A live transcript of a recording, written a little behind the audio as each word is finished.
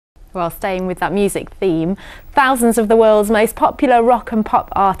Well, staying with that music theme, thousands of the world's most popular rock and pop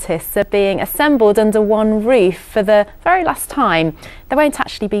artists are being assembled under one roof for the very last time. They won't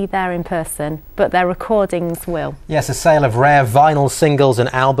actually be there in person, but their recordings will. Yes, a sale of rare vinyl singles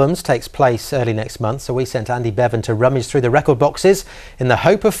and albums takes place early next month, so we sent Andy Bevan to rummage through the record boxes in the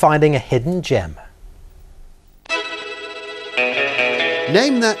hope of finding a hidden gem.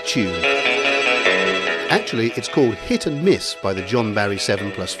 Name that tune. Actually, it's called Hit and Miss by the John Barry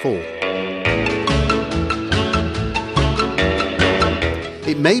 7+4.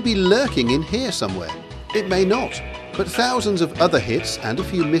 It may be lurking in here somewhere. It may not. But thousands of other hits and a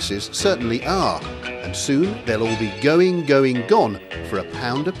few misses certainly are. And soon they'll all be going, gone for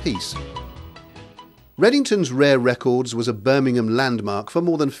 £1 a piece. Reddington's Rare Records was a Birmingham landmark for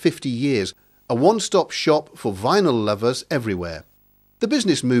more than 50 years. A one-stop shop for vinyl lovers everywhere. The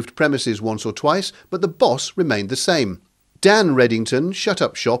business moved premises once or twice, but the boss remained the same. Dan Reddington shut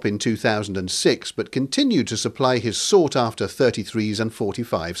up shop in 2006, but continued to supply his sought-after 33s and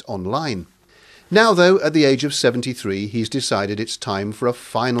 45s online. Now, though, at the age of 73, he's decided it's time for a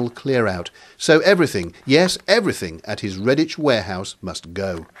final clear-out. So everything, yes, everything at his Redditch warehouse must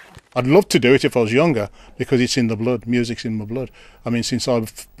go. I'd love to do it if I was younger, because it's in the blood, music's in my blood. I mean, since I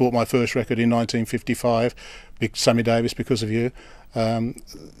bought my first record in 1955, Big Sammy Davis, Because of You,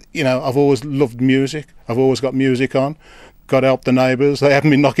 you know, I've always loved music. I've always got music on. God help the neighbours. They haven't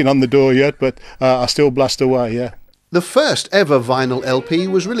been knocking on the door yet, but I still blast away, yeah. The first ever vinyl LP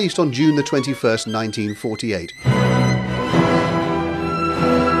was released on June the 21st, 1948.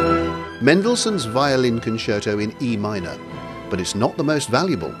 Mendelssohn's Violin Concerto in E minor, but it's not the most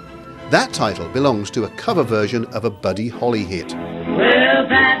valuable. That title belongs to a cover version of a Buddy Holly hit. Well,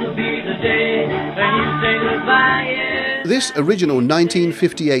 that'll be the day when you say goodbye. This original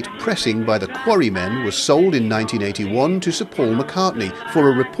 1958 pressing by the Quarrymen was sold in 1981 to Sir Paul McCartney for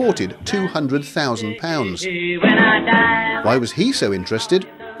a reported £200,000. Why was he so interested?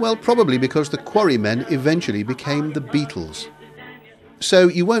 Well, probably because the Quarrymen eventually became the Beatles. So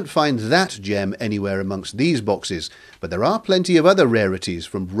you won't find that gem anywhere amongst these boxes, but there are plenty of other rarities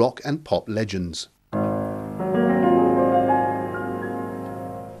from rock and pop legends.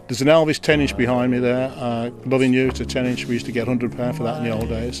 There's an Elvis 10-inch behind me there. Loving You, it's a 10-inch. We used to get £100 for that in the old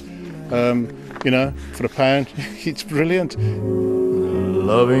days. You know, for £1, it's brilliant.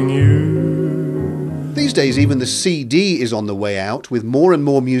 Loving You. These days even the CD is on the way out, with more and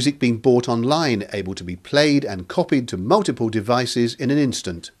more music being bought online, able to be played and copied to multiple devices in an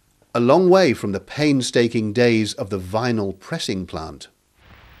instant. A long way from the painstaking days of the vinyl pressing plant.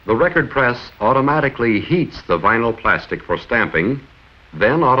 The record press automatically heats the vinyl plastic for stamping,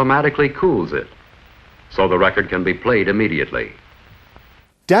 then automatically cools it, so the record can be played immediately.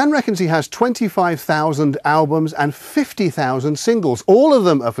 Dan reckons he has 25,000 albums and 50,000 singles. All of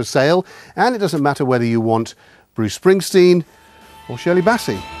them are for sale, and it doesn't matter whether you want Bruce Springsteen or Shirley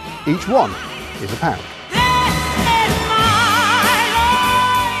Bassey. Each one is £1.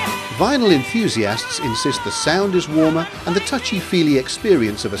 Vinyl enthusiasts insist the sound is warmer and the touchy-feely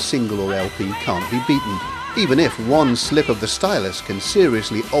experience of a single or LP can't be beaten, even if one slip of the stylus can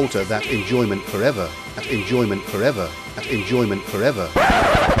seriously alter that enjoyment forever, that enjoyment forever, that enjoyment forever.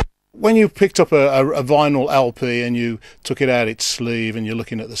 When you picked up a vinyl LP and you took it out its sleeve and you're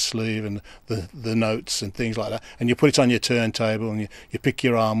looking at the sleeve and the notes and things like that, and you put it on your turntable and you pick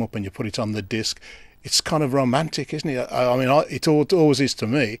your arm up and you put it on the disc, it's kind of romantic, isn't it? I mean, it always is to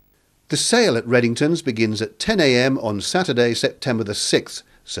me. The sale at Reddington's begins at 10 AM on Saturday, September the 6th.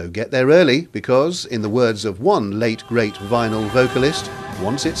 So get there early because, in the words of one late great vinyl vocalist,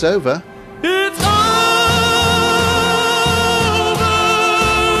 once it's over, it's over!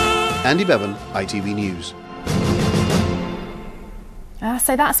 Andy Bevan, ITV News.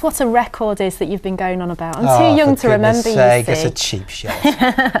 So that's what a record is that you've been going on about. I'm too young to remember, you see. It's a cheap shot.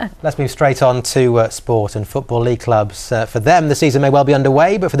 Let's move straight on to sport and Football League clubs. For them, the season may well be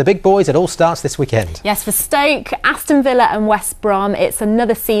underway, but for the big boys, it all starts this weekend. Yes, for Stoke, Aston Villa and West Brom, it's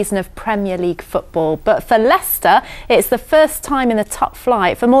another season of Premier League football. But for Leicester, it's the first time in the top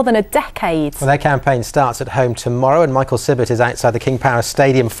flight for more than a decade. Well, their campaign starts at home tomorrow, and Michael Sibbott is outside the King Power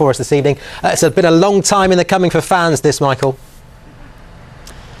Stadium for us this evening. It's been a long time in the coming for fans, this, Michael.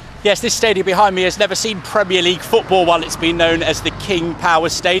 Yes, this stadium behind me has never seen Premier League football while it's been known as the King Power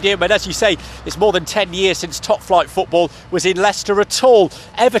Stadium. And as you say, it's more than 10 years since top flight football was in Leicester at all.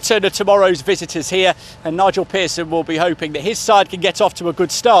 Everton are tomorrow's visitors here, and Nigel Pearson will be hoping that his side can get off to a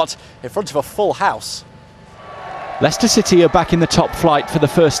good start in front of a full house. Leicester City are back in the top flight for the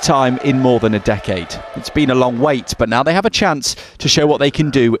first time in more than a decade. It's been a long wait, but now they have a chance to show what they can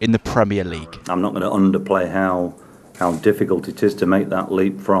do in the Premier League. I'm not going to underplay how how difficult it is to make that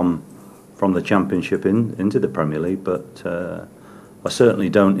leap from the Championship into the Premier League, but I certainly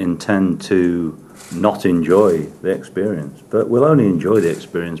don't intend to not enjoy the experience, but we'll only enjoy the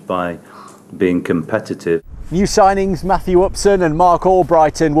experience by being competitive. New signings Matthew Upson and Mark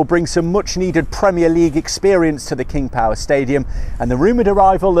Albrighton will bring some much needed Premier League experience to the King Power Stadium, and the rumoured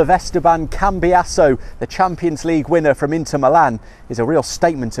arrival of Esteban Cambiasso, the Champions League winner from Inter Milan, is a real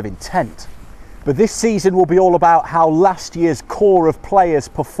statement of intent. But this season will be all about how last year's core of players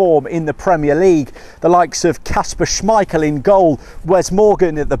perform in the Premier League. The likes of Kasper Schmeichel in goal, Wes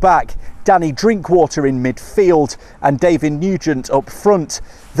Morgan at the back, Danny Drinkwater in midfield and David Nugent up front.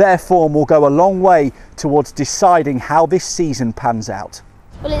 Their form will go a long way towards deciding how this season pans out.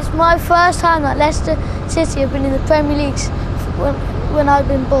 Well, it's my first time that Leicester City have been in the Premier League when I've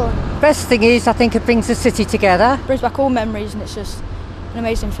been born. Best thing is, I think it brings the city together. It brings back all memories and it's just an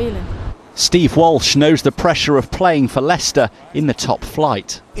amazing feeling. Steve Walsh knows the pressure of playing for Leicester in the top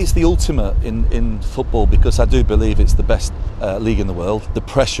flight. It's the ultimate in football, because I do believe it's the best league in the world. The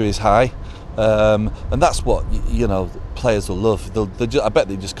pressure is high, and that's what players will love. I bet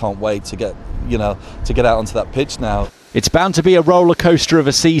they just can't wait to get out onto that pitch now. It's bound to be a roller coaster of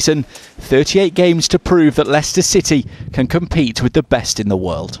a season. 38 games to prove that Leicester City can compete with the best in the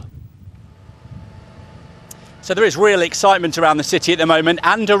world. So there is real excitement around the city at the moment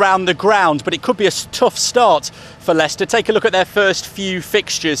and around the ground, but it could be a tough start for Leicester. Take a look at their first few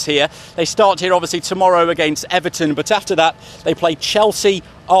fixtures here. They start here obviously tomorrow against Everton, but after that they play Chelsea,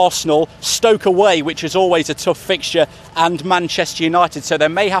 Arsenal, Stoke away, which is always a tough fixture, and Manchester United. So there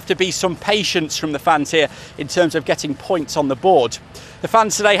may have to be some patience from the fans here in terms of getting points on the board. The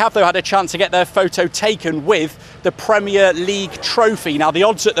fans today have, though, had a chance to get their photo taken with the Premier League trophy. Now, the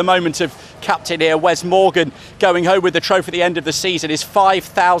odds at the moment of captain here, Wes Morgan, going home with the trophy at the end of the season is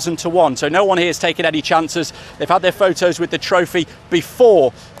 5,000 to 1. So no one here has taken any chances. They've had their photos with the trophy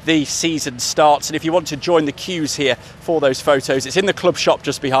before the season starts, and if you want to join the queues here for those photos, it's in the club shop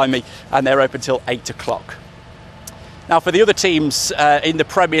just behind me, and they're open till 8 o'clock. Now, for the other teams in the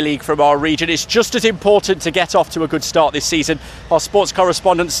Premier League from our region, it's just as important to get off to a good start this season. Our sports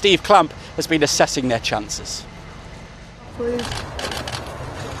correspondent Steve Clamp has been assessing their chances.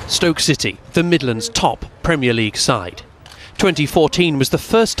 Stoke City, the Midlands' top Premier League side. 2014 was the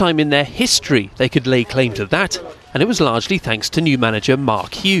first time in their history they could lay claim to that, and it was largely thanks to new manager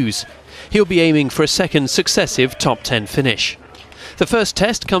Mark Hughes. He'll be aiming for a second successive top 10 finish. The first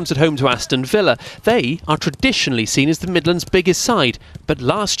test comes at home to Aston Villa. They are traditionally seen as the Midlands' biggest side, but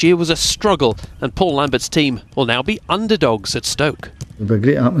last year was a struggle, and Paul Lambert's team will now be underdogs at Stoke. There'll be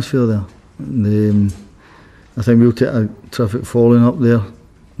a great atmosphere there. And, I think we'll take a terrific following up there.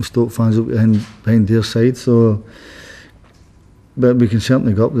 Stoke fans will be behind their side, but we can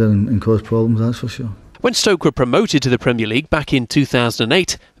certainly go up there and cause problems, that's for sure. When Stoke were promoted to the Premier League back in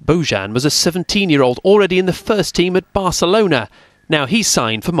 2008, Bojan was a 17-year-old already in the first team at Barcelona. Now he's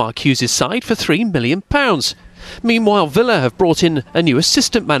signed for Mark Hughes' side for £3 million. Meanwhile, Villa have brought in a new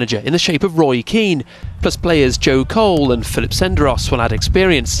assistant manager in the shape of Roy Keane, plus players Joe Cole and Philip Senderos will add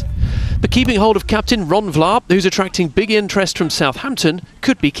experience. But keeping hold of captain Ron Vlaar, who's attracting big interest from Southampton,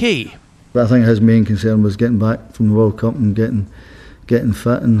 could be key. But I think his main concern was getting back from the World Cup and getting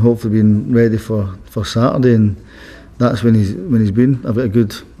fit and hopefully being ready for Saturday, and that's when he's been. I've got a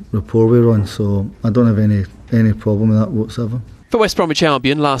good rapport with Ron, so I don't have any problem with that whatsoever. For West Bromwich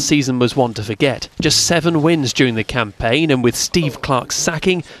Albion, last season was one to forget. Just 7 wins during the campaign, and with Steve Clarke's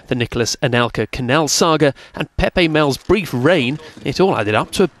sacking, the Nicholas Anelka Canal saga and Pepe Mel's brief reign, it all added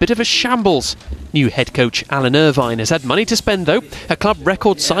up to a bit of a shambles. New head coach Alan Irvine has had money to spend though, a club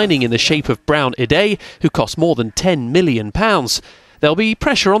record signing in the shape of Brown Ide, who cost more than £10 million. There'll be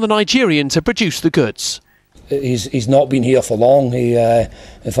pressure on the Nigerian to produce the goods. He's not been here for long.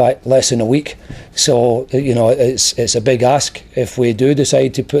 In fact, less than a week. So it's a big ask if we do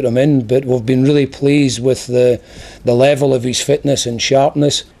decide to put him in. But we've been really pleased with the level of his fitness and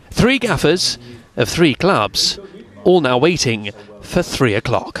sharpness. 3 gaffers of 3 clubs, all now waiting for 3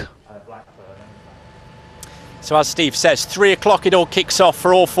 o'clock. So as Steve says, 3 o'clock it all kicks off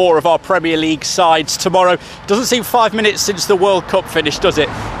for all 4 of our Premier League sides tomorrow. Doesn't seem 5 minutes since the World Cup finished, does it?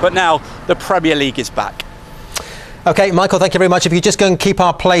 But now the Premier League is back. OK, Michael, thank you very much. If you could just go and keep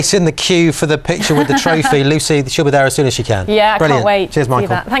our place in the queue for the picture with the trophy, Lucy, she'll be there as soon as she can. Yeah, Brilliant. I can't wait. Cheers, Michael.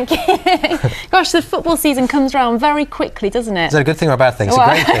 To see that. Thank you. Gosh, the football season comes around very quickly, doesn't it? Is that a good thing or a bad thing? It's a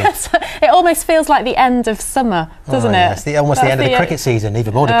great thing. It almost feels like the end of summer, doesn't it? Yes, almost the end of the cricket season,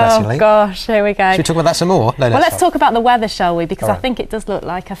 even more depressingly. Oh, gosh, here we go. Should we talk about that some more? No, well, let's talk about the weather, shall we? Because right. I think it does look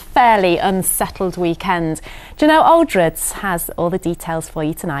like a fairly unsettled weekend. Do you know Aldred's has all the details for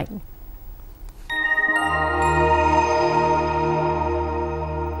you tonight?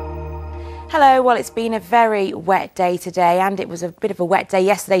 Hello, well, it's been a very wet day today, and it was a bit of a wet day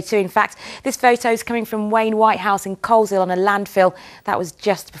yesterday too. In fact, this photo is coming from Wayne Whitehouse in Coleshill on a landfill. That was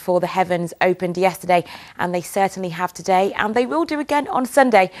just before the heavens opened yesterday, and they certainly have today, and they will do again on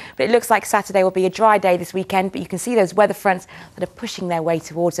Sunday. But it looks like Saturday will be a dry day this weekend, but you can see those weather fronts that are pushing their way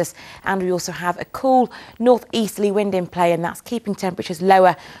towards us, and we also have a cool northeasterly wind in play, and that's keeping temperatures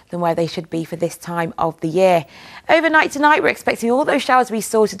lower than where they should be for this time of the year. Overnight tonight, we're expecting all those showers we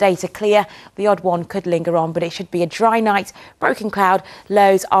saw today to clear. The odd one could linger on, but it should be a dry night, broken cloud,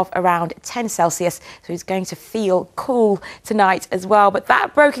 lows of around 10 Celsius. So it's going to feel cool tonight as well. But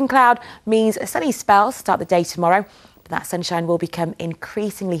that broken cloud means a sunny spell to start the day tomorrow. That sunshine will become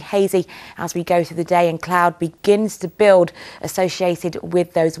increasingly hazy as we go through the day, and cloud begins to build associated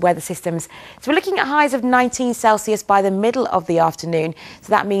with those weather systems. So we're looking at highs of 19 Celsius by the middle of the afternoon. So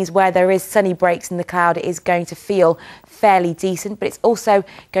that means where there is sunny breaks in the cloud, it is going to feel fairly decent, but it's also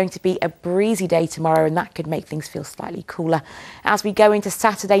going to be a breezy day tomorrow, and that could make things feel slightly cooler. As we go into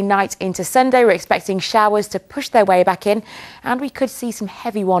Saturday night into Sunday, we're expecting showers to push their way back in, and we could see some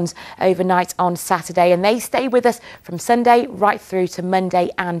heavy ones overnight on Saturday, and they stay with us from Sunday right through to Monday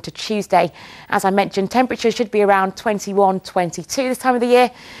and to Tuesday. As I mentioned, temperatures should be around 21, 22 this time of the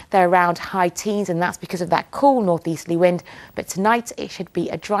year. They're around high teens, and that's because of that cool northeasterly wind. But tonight it should be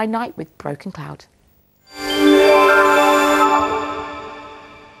a dry night with broken cloud.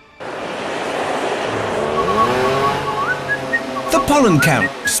 The Pollen Count,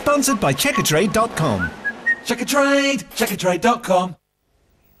 sponsored by Checkatrade.com. Checkatrade.com.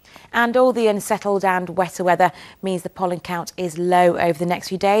 And all the unsettled and wetter weather means the pollen count is low over the next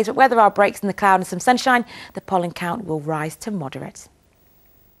few days. But where there are breaks in the cloud and some sunshine, the pollen count will rise to moderate.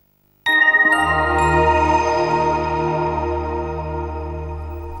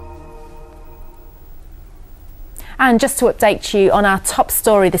 And just to update you on our top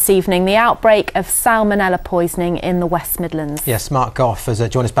story this evening, the outbreak of salmonella poisoning in the West Midlands. Yes, Mark Goff has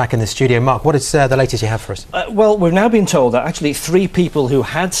joined us back in the studio. Mark, what is the latest you have for us? Well, we've now been told that actually 3 people who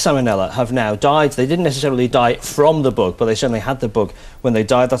had salmonella have now died. They didn't necessarily die from the bug, but they certainly had the bug when they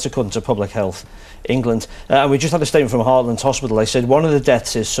died. That's according to Public Health England. And we just had a statement from Heartlands Hospital. They said one of the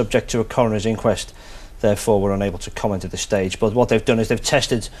deaths is subject to a coroner's inquest. Therefore, we're unable to comment at this stage. But what they've done is they've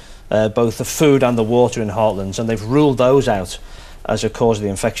tested both the food and the water in Heartlands, and they've ruled those out as a cause of the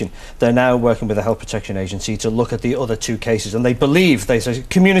infection. They're now working with the Health Protection Agency to look at the other 2 cases, and they believe, they say,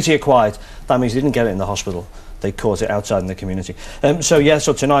 community acquired. That means they didn't get it in the hospital. They caught it outside in the community.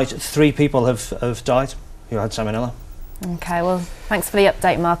 So tonight, 3 people have died who had salmonella. OK, well, thanks for the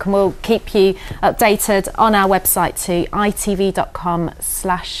update, Mark, and we'll keep you updated on our website too,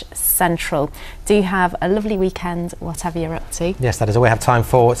 itv.com/central. Do have a lovely weekend, whatever you're up to. Yes, that is all we have time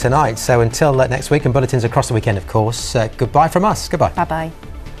for tonight. So until next week, and bulletins across the weekend, of course, goodbye from us. Goodbye. Bye-bye.